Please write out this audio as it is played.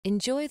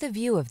Enjoy the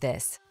view of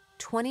this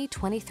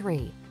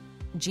 2023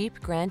 Jeep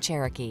Grand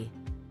Cherokee.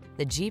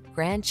 The Jeep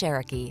Grand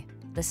Cherokee,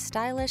 the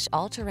stylish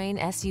all-terrain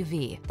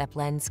SUV that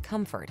blends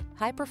comfort,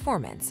 high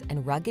performance,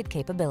 and rugged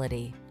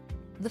capability.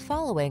 The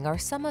following are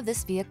some of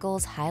this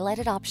vehicle's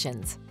highlighted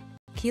options: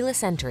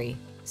 keyless entry,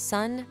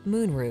 sun,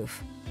 moonroof,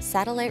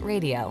 satellite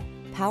radio,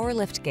 power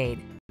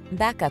liftgate,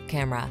 backup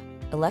camera,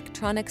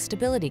 electronic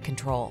stability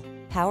control,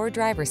 power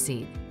driver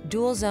seat,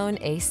 dual zone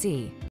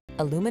AC,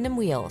 aluminum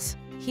wheels,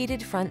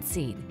 heated front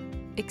seat.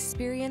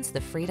 Experience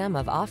the freedom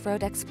of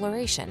off-road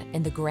exploration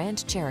in the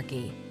Grand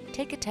Cherokee.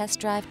 Take a test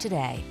drive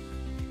today.